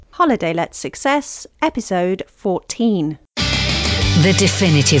Holiday Let Success, episode 14. The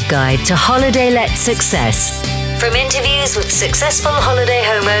definitive guide to holiday let success. From interviews with successful holiday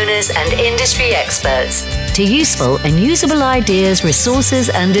homeowners and industry experts to useful and usable ideas, resources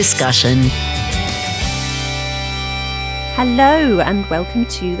and discussion. Hello and welcome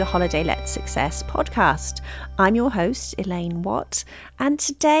to the Holiday Let Success podcast. I'm your host, Elaine Watt, and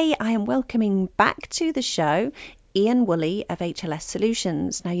today I am welcoming back to the show Ian Woolley of HLS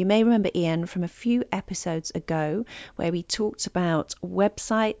Solutions. Now, you may remember Ian from a few episodes ago where we talked about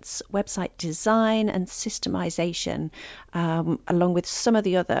websites, website design and systemization, along with some of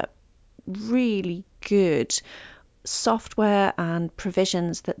the other really good software and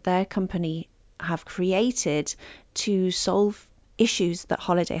provisions that their company have created to solve issues that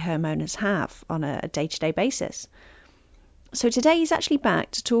holiday homeowners have on a day-to-day basis. So today he's actually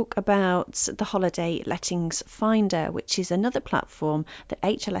back to talk about the Holiday Lettings Finder, which is another platform that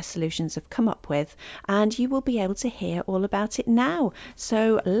HLS Solutions have come up with, and you will be able to hear all about it now.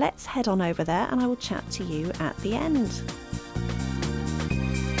 So let's head on over there and I will chat to you at the end.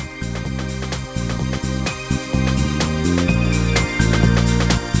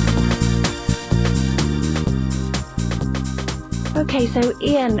 Okay, so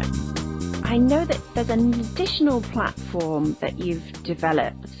Ian, I know that there's an additional platform that you've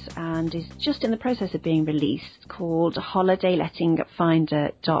developed and is just in the process of being released called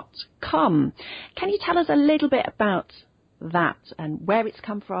holidaylettingfinder.com. Can you tell us a little bit about that and where it's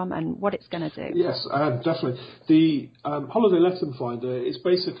come from and what it's going to do? Yes, definitely. The Holiday Letting Finder is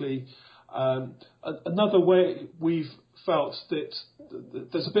basically another way we've felt that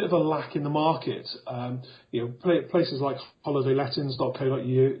there's a bit of a lack in the market. Places like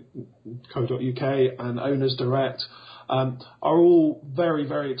holidaylettings.co.uk and Owners Direct are all very,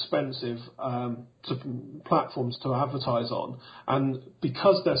 very expensive platforms to advertise on. And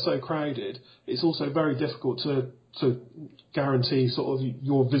because they're so crowded, it's also very difficult to guarantee sort of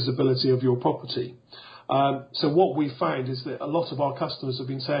your visibility of your property. So what we found is that a lot of our customers have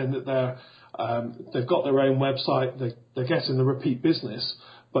been saying that they've got their own website, they're getting the repeat business,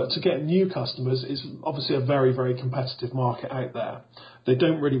 but to get new customers is obviously a very, very competitive market out there. They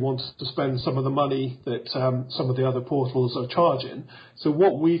don't really want to spend some of the money that some of the other portals are charging. So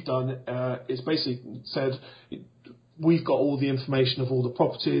what we've done is basically said, we've got all the information of all the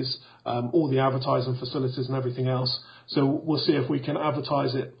properties, all the advertising facilities and everything else. So we'll see if we can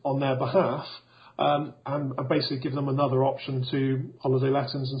advertise it on their behalf. And basically give them another option to Holiday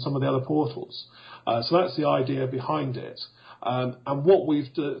Lettings and some of the other portals. So that's the idea behind it. And what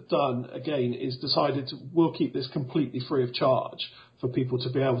we've done, again, is decided we'll keep this completely free of charge for people to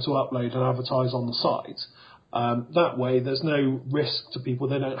be able to upload and advertise on the site. That way, there's no risk to people.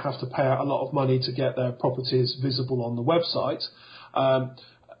 They don't have to pay out a lot of money to get their properties visible on the website.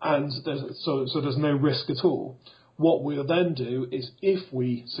 So there's no risk at all. What we'll then do is if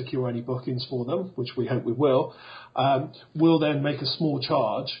we secure any bookings for them, which we hope we will, we'll then make a small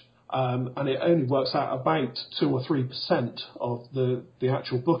charge, and it only works out about 2 or 3% of the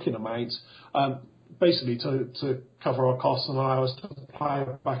actual booking amount, basically to cover our costs and allow us to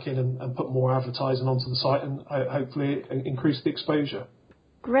plough back in and put more advertising onto the site and hopefully increase the exposure.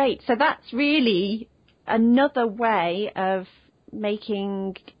 Great. So that's really another way of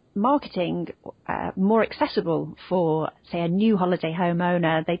making marketing more accessible for, say, a new holiday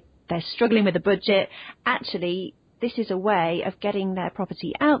homeowner. They're struggling with a budget. Actually, this is a way of getting their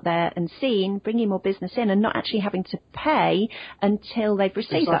property out there and seen, bringing more business in and not actually having to pay until they've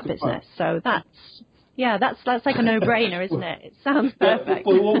received that business. So that's like a no-brainer, isn't it? It sounds perfect.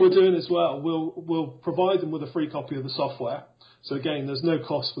 Well, what we're doing as well, we'll provide them with a free copy of the software. So again, there's no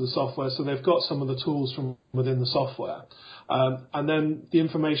cost for the software. So they've got some of the tools from within the software. And then the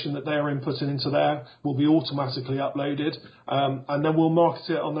information that they're inputting into there will be automatically uploaded. And then we'll market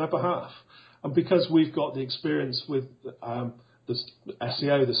it on their behalf. And because we've got the experience with the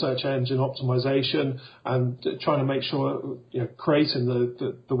SEO, the search engine optimization, and trying to make sure, creating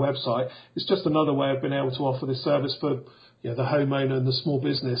the website, it's just another way of being able to offer this service for the homeowner and the small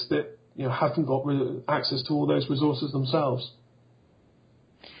business that haven't got access to all those resources themselves.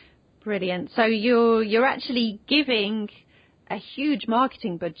 Brilliant. So you're actually giving a huge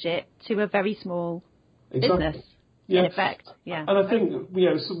marketing budget to a very small business. In effect, yeah. And I think,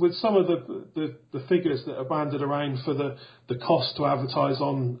 with some of the figures that are banded around for the cost to advertise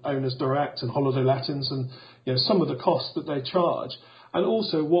on Owners Direct and Holiday Lettings and, some of the costs that they charge. And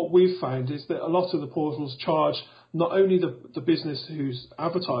also what we've found is that a lot of the portals charge not only the business who's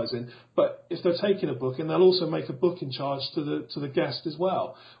advertising, but if they're taking a booking, they'll also make a booking charge to the guest as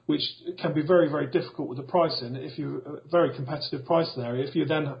well, which can be very, very difficult with the pricing. If you're a very competitive pricing area, if you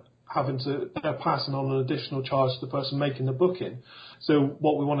then having to, they're passing on an additional charge to the person making the booking. So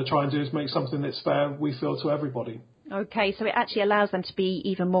what we want to try and do is make something that's fair, we feel, to everybody. Okay, so it actually allows them to be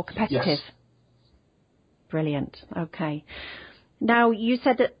even more competitive. Yes. Brilliant. Okay. Now, you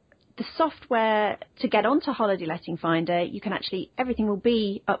said that the software to get onto Holiday Letting Finder, you can actually, everything will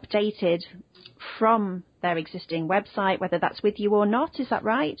be updated from their existing website, whether that's with you or not. Is that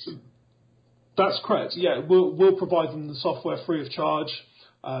right? That's correct. Yeah, we'll provide them the software free of charge,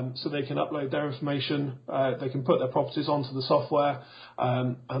 so they can upload their information. They can put their properties onto the software,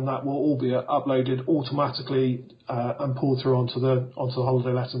 and that will all be uploaded automatically and pulled through onto the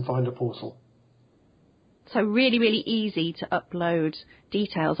Holiday Letting Finder portal. So really, really easy to upload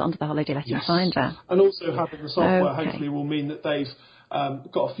details onto the Holiday Letting Finder. And also having the software Okay. hopefully will mean that they've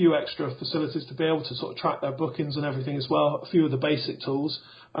got a few extra facilities to be able to sort of track their bookings and everything as well, a few of the basic tools.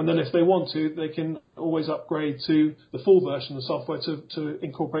 And then if they want to, they can always upgrade to the full version of the software to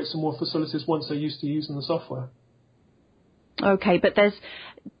incorporate some more facilities once they're used to using the software. Okay, but there's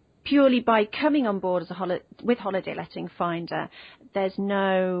purely by coming on board as with Holiday Letting Finder, there's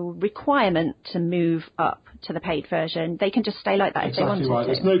no requirement to move up to the paid version. They can just stay like that if they wanted Exactly right.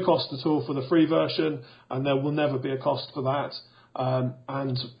 to. There's no cost at all for the free version, and there will never be a cost for that.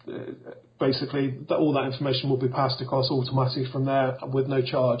 Basically, all that information will be passed across automatically from there with no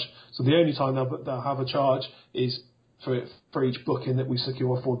charge. So the only time they'll have a charge is for each booking that we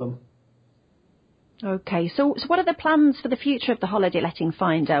secure for them. Okay, so what are the plans for the future of the Holiday Letting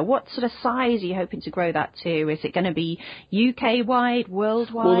Finder? What sort of size are you hoping to grow that to? Is it going to be UK-wide,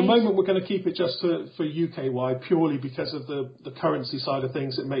 worldwide? Well, at the moment we're going to keep it just for UK-wide, purely because of the currency side of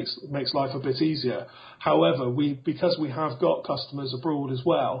things. It makes life a bit easier. However, because we have got customers abroad as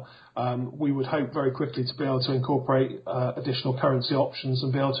well, we would hope very quickly to be able to incorporate additional currency options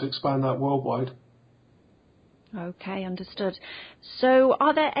and be able to expand that worldwide. Okay, understood. So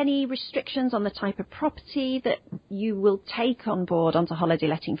are there any restrictions on the type of property that you will take on board onto Holiday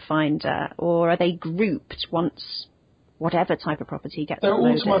Letting Finder, or are they grouped once whatever type of property gets They're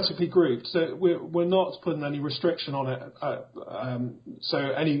uploaded? automatically grouped, so we're not putting any restriction on it. So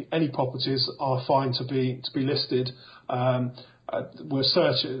any properties are fine to be listed. We're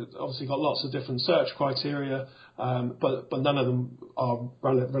obviously got lots of different search criteria, but none of them are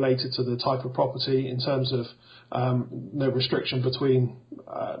related to the type of property in terms of no restriction between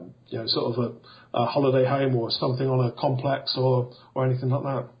sort of a holiday home or something on a complex or anything like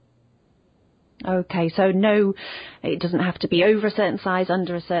that. Okay, so no, it doesn't have to be over a certain size,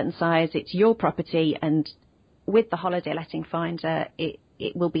 under a certain size. It's your property, and with the Holiday Letting Finder, it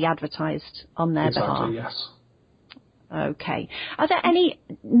will be advertised on their behalf. Exactly, yes. Okay. Are there any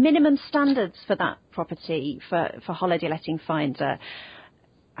minimum standards for that property for Holiday Letting Finder?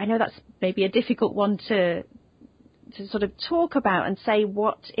 I know that's maybe a difficult one to sort of talk about and say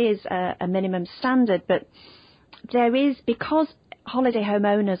what is a minimum standard, but there is, because holiday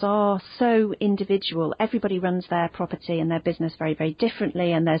homeowners are so individual, everybody runs their property and their business very, very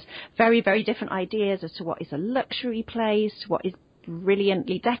differently, and there's very, very different ideas as to what is a luxury place, what is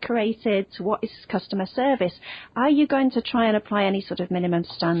brilliantly decorated, to what is customer service. Are you going to try and apply any sort of minimum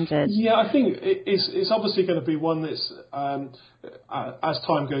standard? Yeah, I think it's obviously going to be one that's, as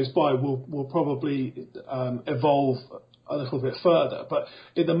time goes by, will probably evolve a little bit further. But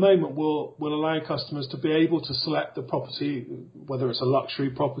at the moment, we'll allow customers to be able to select the property, whether it's a luxury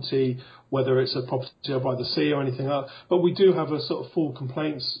property, whether it's a property by the sea or anything else. But we do have a sort of full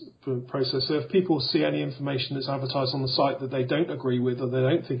complaints process. So if people see any information that's advertised on the site that they don't agree with or they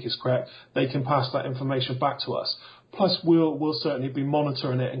don't think is correct, they can pass that information back to us. Plus, we'll certainly be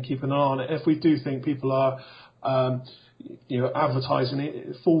monitoring it and keep an eye on it. If we do think people are advertising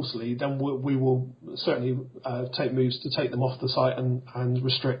it falsely, then we will certainly take moves to take them off the site and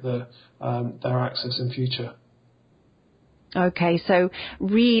restrict their access in future. Okay, so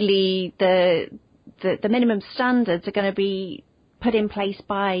really the minimum standards are going to be put in place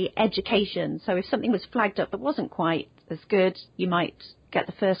by education. So if something was flagged up that wasn't quite as good, you might get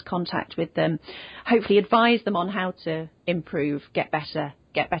the first contact with them, hopefully advise them on how to improve, get better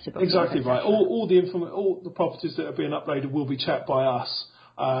bookings. Exactly right. All the properties that are being uploaded will be checked by us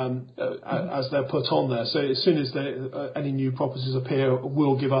as they're put on there. So as soon as any new properties appear,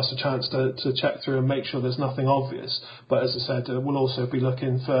 will give us a chance to check through and make sure there's nothing obvious. But as I said, we'll also be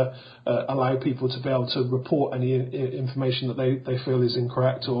looking for allow people to be able to report any information that they feel is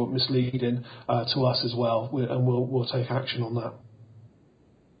incorrect or misleading to us as well, and we'll take action on that.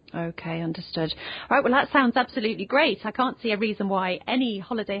 Okay, understood. All right, well, that sounds absolutely great. I can't see a reason why any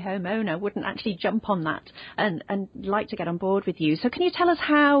holiday home owner wouldn't actually jump on that and like to get on board with you. So can you tell us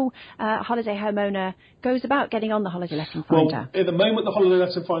how a holiday home owner goes about getting on the Holiday Letting Finder? Well, at the moment, the Holiday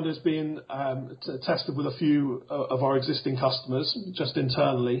Letting Finder is being tested with a few of our existing customers, just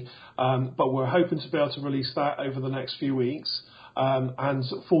internally, but we're hoping to be able to release that over the next few weeks. And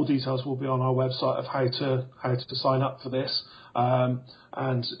full details will be on our website of how to sign up for this.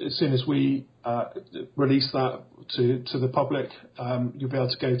 And as soon as we release that to the public, you'll be able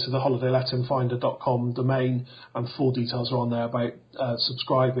to go to the holidaylettingfinder.com domain, and full details are on there about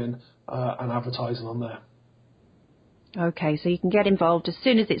subscribing and advertising on there. Okay, so you can get involved as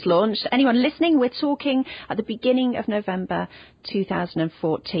soon as it's launched. Anyone listening, we're talking at the beginning of November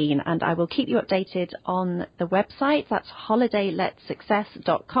 2014, and I will keep you updated on the website. That's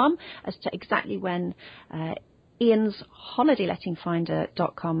holidayletsuccess.com as to exactly when Ian's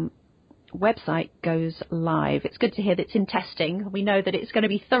holidaylettingfinder.com website goes live. It's good to hear that it's in testing. We know that it's going to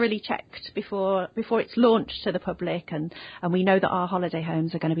be thoroughly checked before it's launched to the public, and we know that our holiday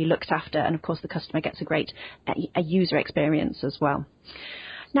homes are going to be looked after, and of course the customer gets a great user experience as well.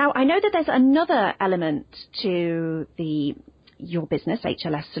 Now, I know that there's another element to your business,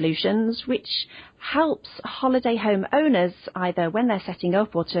 HLS Solutions, which helps holiday home owners either when they're setting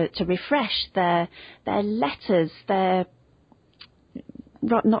up or to refresh their letters,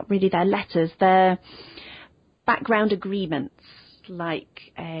 not really their letters, their background agreements,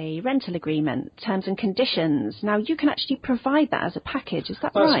 like a rental agreement, terms and conditions. Now, you can actually provide that as a package. Is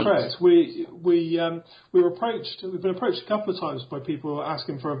that right? That's correct. We've been approached a couple of times by people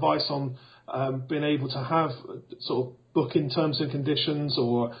asking for advice on being able to have sort of book-in terms and conditions,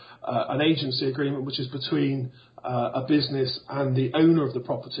 or an agency agreement, which is between a business and the owner of the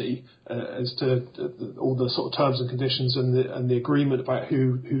property, as to all the sort of terms and conditions and the agreement about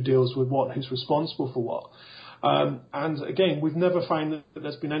who deals with what, who's responsible for what. And again, we've never found that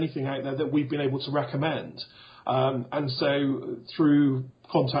there's been anything out there that we've been able to recommend. And so through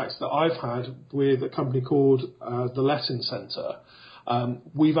contacts that I've had with a company called the Letting Centre,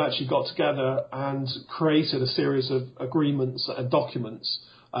 we've actually got together and created a series of agreements and documents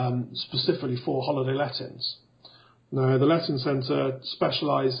specifically for holiday lettings. Now, the Letting Centre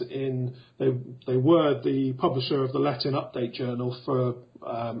specialise in, they were the publisher of the Letting Update Journal for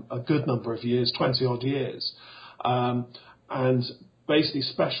a good number of years, 20 odd years, and basically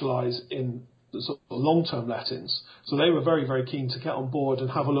specialise in the sort of long-term lettings. So they were very, very keen to get on board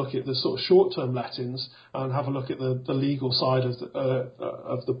and have a look at the sort of short-term lettings and have a look at the legal side of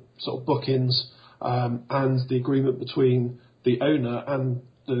the sort of bookings and the agreement between the owner and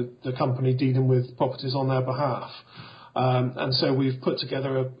the company dealing with properties on their behalf. And so we've put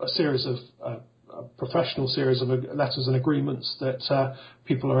together a series of a professional series of letters and agreements that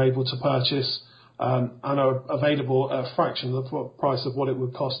people are able to purchase and are available at a fraction of the price of what it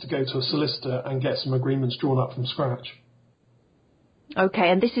would cost to go to a solicitor and get some agreements drawn up from scratch.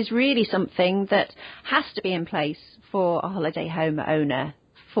 Okay, and this is really something that has to be in place for a holiday home owner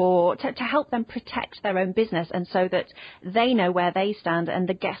to help them protect their own business, and so that they know where they stand and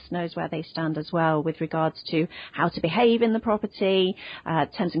the guest knows where they stand as well with regards to how to behave in the property,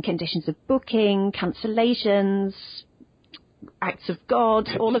 terms and conditions of booking, cancellations, acts of God,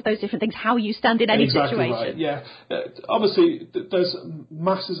 all of those different things, how you stand in any exactly situation. Right. Yeah. Obviously, there's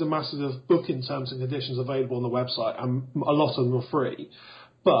masses and masses of booking terms and conditions available on the website, and a lot of them are free.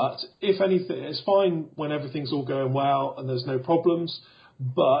 But if anything, it's fine when everything's all going well and there's no problems.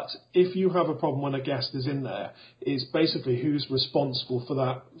 But if you have a problem when a guest is in there, it's basically who's responsible for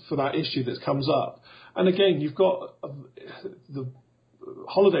that issue that comes up. And again, you've got the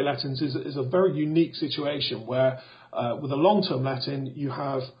holiday lettings is a very unique situation where with a long-term letting, you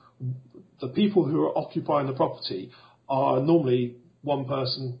have the people who are occupying the property are normally one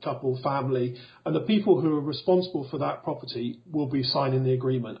person, couple, family, and the people who are responsible for that property will be signing the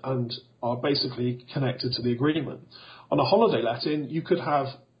agreement and are basically connected to the agreement. On a holiday letting, you could have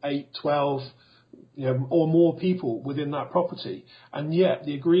 8, 12, or more people within that property, and yet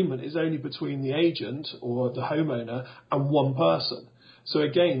the agreement is only between the agent or the homeowner and one person. So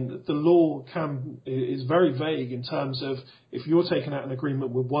again, the law is very vague in terms of if you're taking out an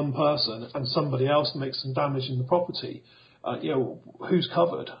agreement with one person and somebody else makes some damage in the property, who's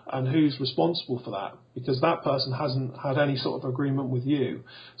covered and who's responsible for that, because that person hasn't had any sort of agreement with you.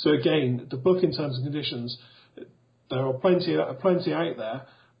 So again, the booking terms and conditions, there are plenty out there,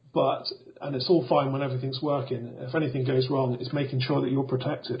 and it's all fine when everything's working. If anything goes wrong, it's making sure that you're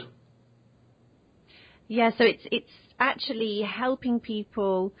protected. Yeah, so it's actually helping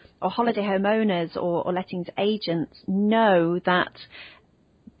people or holiday home owners or lettings agents know that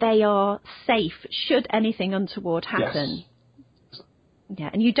they are safe should anything untoward happen. Yes. Yeah,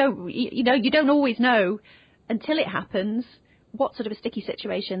 and you don't always know until it happens what sort of a sticky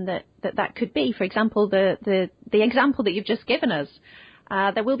situation that could be. For example, the example that you've just given us,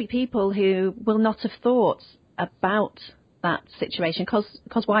 there will be people who will not have thought about that situation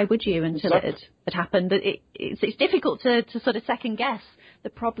because why would you until it had happened? It's difficult to sort of second guess the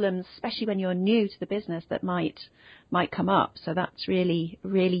problems, especially when you're new to the business, that might come up. So that's really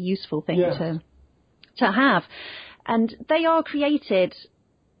useful thing to have. And they are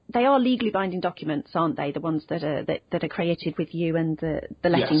legally binding documents, aren't they? The ones that are created with you and the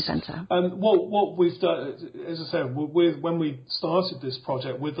letting centre. What we've done, as I said, when we started this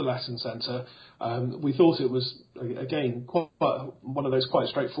project with the letting centre, we thought it was again quite one of those quite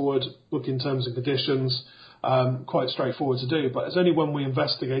straightforward booking terms and conditions. Quite straightforward to do, but it's only when we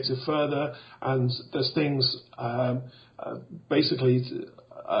investigated further and there's things basically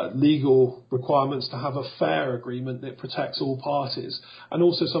legal requirements to have a fair agreement that protects all parties, and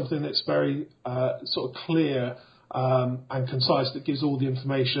also something that's very sort of clear and concise, that gives all the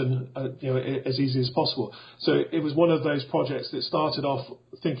information as easy as possible. So it was one of those projects that started off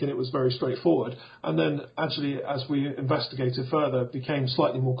thinking it was very straightforward, and then actually as we investigated further became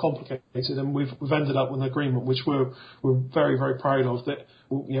slightly more complicated, and we've ended up with an agreement which we're very, very proud of, that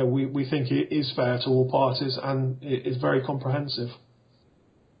we think it is fair to all parties and it is very comprehensive.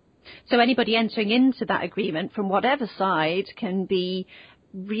 So anybody entering into that agreement from whatever side can be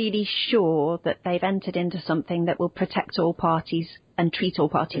really sure that they've entered into something that will protect all parties and treat all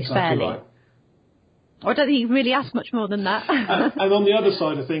parties fairly. Right. Or I don't think you can really ask much more than that. And on the other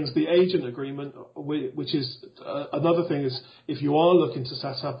side of things, the agent agreement, which is another thing, is if you are looking to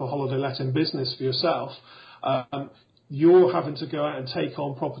set up a holiday letting business for yourself, you're having to go out and take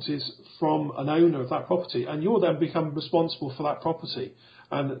on properties from an owner of that property, and you'll then become responsible for that property.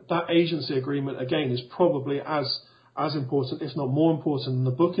 And that agency agreement, again, is probably as important, if not more important, than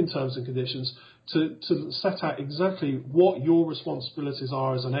the booking terms and conditions, to set out exactly what your responsibilities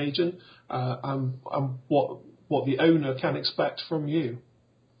are as an agent, and what the owner can expect from you.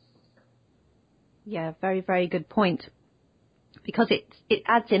 Yeah, very, very good point. Because it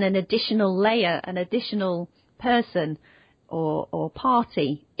adds in an additional layer, an additional person or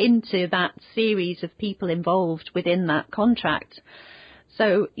party into that series of people involved within that contract.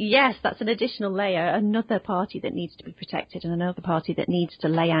 So, yes, that's an additional layer, another party that needs to be protected and another party that needs to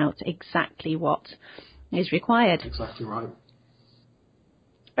lay out exactly what is required. Exactly right.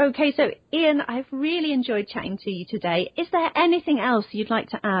 Okay, so Ian, I've really enjoyed chatting to you today. Is there anything else you'd like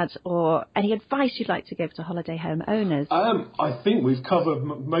to add or any advice you'd like to give to holiday home owners? I think we've covered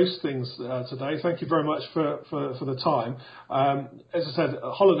most things today. Thank you very much for the time. As I said,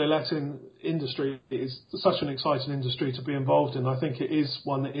 holiday letting industry is such an exciting industry to be involved in. I think it is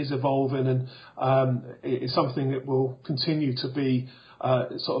one that is evolving, and it is something that will continue to be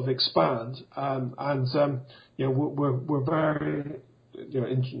sort of expand. We're very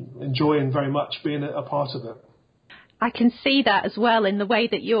enjoying very much being a part of it. I can see that as well in the way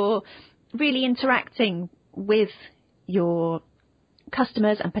that you're really interacting with your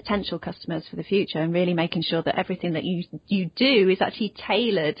customers and potential customers for the future, and really making sure that everything that you do is actually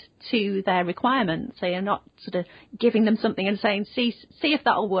tailored to their requirements. So you're not sort of giving them something and saying, see if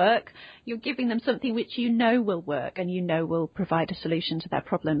that'll work. You're giving them something which you know will work and you know will provide a solution to their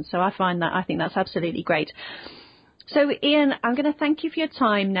problems. So I think that's absolutely great. So, Ian, I'm going to thank you for your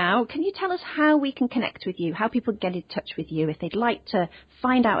time now. Can you tell us how we can connect with you, how people get in touch with you if they'd like to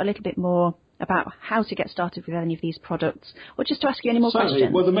find out a little bit more about how to get started with any of these products, or just to ask you any more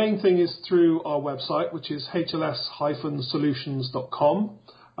questions? Well, the main thing is through our website, which is hls-solutions.com,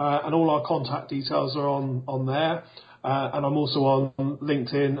 and all our contact details are on there. And I'm also on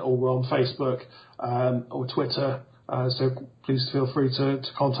LinkedIn, or we're on Facebook or Twitter, so please feel free to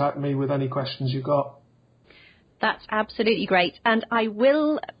contact me with any questions you've got. That's absolutely great. And I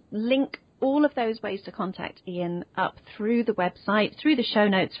will link all of those ways to contact Ian up through the website, through the show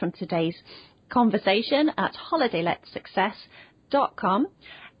notes from today's conversation at holidayletsuccess.com.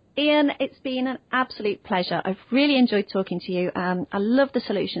 Ian, it's been an absolute pleasure. I've really enjoyed talking to you. I love the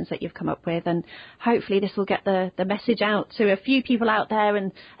solutions that you've come up with, and hopefully this will get the message out to a few people out there,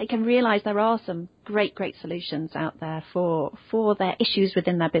 and they can realise there are some great solutions out there for their issues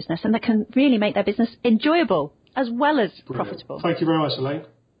within their business, and that can really make their business enjoyable as well as profitable. Thank you very much, Elaine.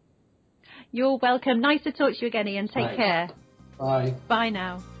 You're welcome. Nice to talk to you again, Ian. Take care. Bye. Bye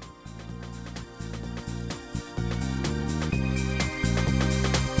now.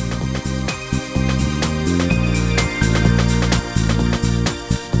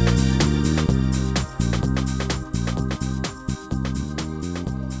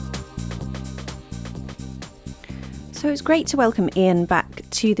 So it's great to welcome Ian back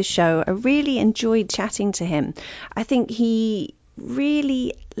to the show. I really enjoyed chatting to him. I think he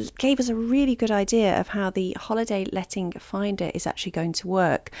really gave us a really good idea of how the holiday letting finder is actually going to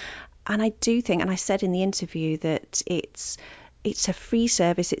work. And I do think, and I said in the interview, that it's a free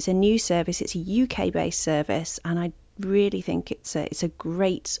service, it's a new service, it's a UK based service, and I really think it's a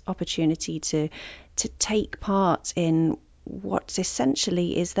great opportunity to take part in what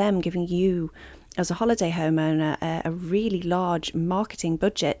essentially is them giving you as a holiday homeowner a really large marketing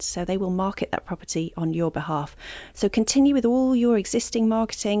budget, so they will market that property on your behalf. So continue with all your existing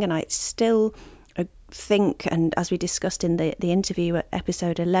marketing, and I still think, and as we discussed in the interview at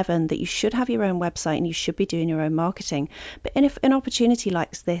episode 11, that you should have your own website and you should be doing your own marketing. But if an opportunity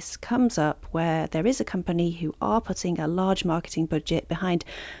like this comes up where there is a company who are putting a large marketing budget behind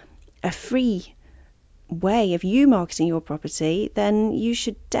a free way of you marketing your property, then you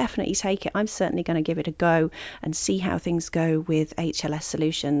should definitely take it. I'm certainly going to give it a go and see how things go with HLS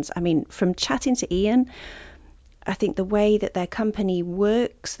Solutions. I mean, from chatting to Ian, I think the way that their company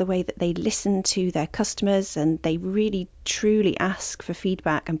works, the way that they listen to their customers, and they really truly ask for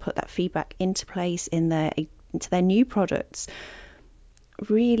feedback and put that feedback into place into their new products,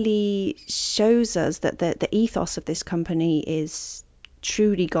 really shows us that the ethos of this company is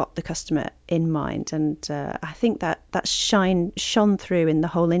truly got the customer in mind. And I think that shone through in the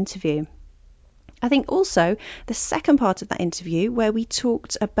whole interview. I think also the second part of that interview, where we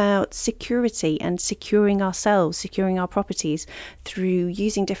talked about security and securing ourselves, securing our properties through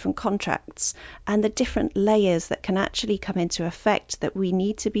using different contracts, and the different layers that can actually come into effect, that we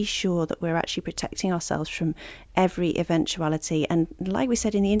need to be sure that we're actually protecting ourselves from every eventuality. And like we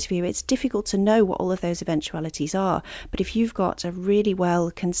said in the interview, it's difficult to know what all of those eventualities are. But if you've got a really well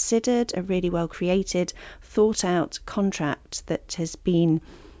considered, a really well created, thought out contract that has been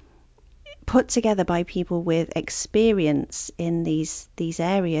put together by people with experience in these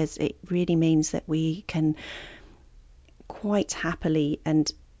areas, it really means that we can quite happily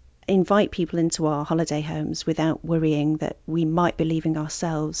and invite people into our holiday homes without worrying that we might be leaving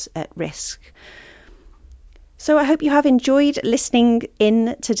ourselves at risk. So I hope you have enjoyed listening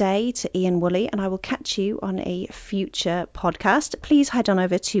in today to Ian Woolley, and I will catch you on a future podcast. Please head on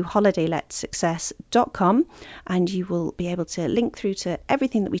over to holidayletsuccess.com and you will be able to link through to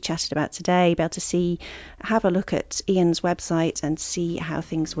everything that we chatted about today, be able to have a look at Ian's website and see how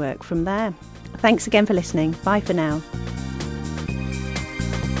things work from there. Thanks again for listening. Bye for now.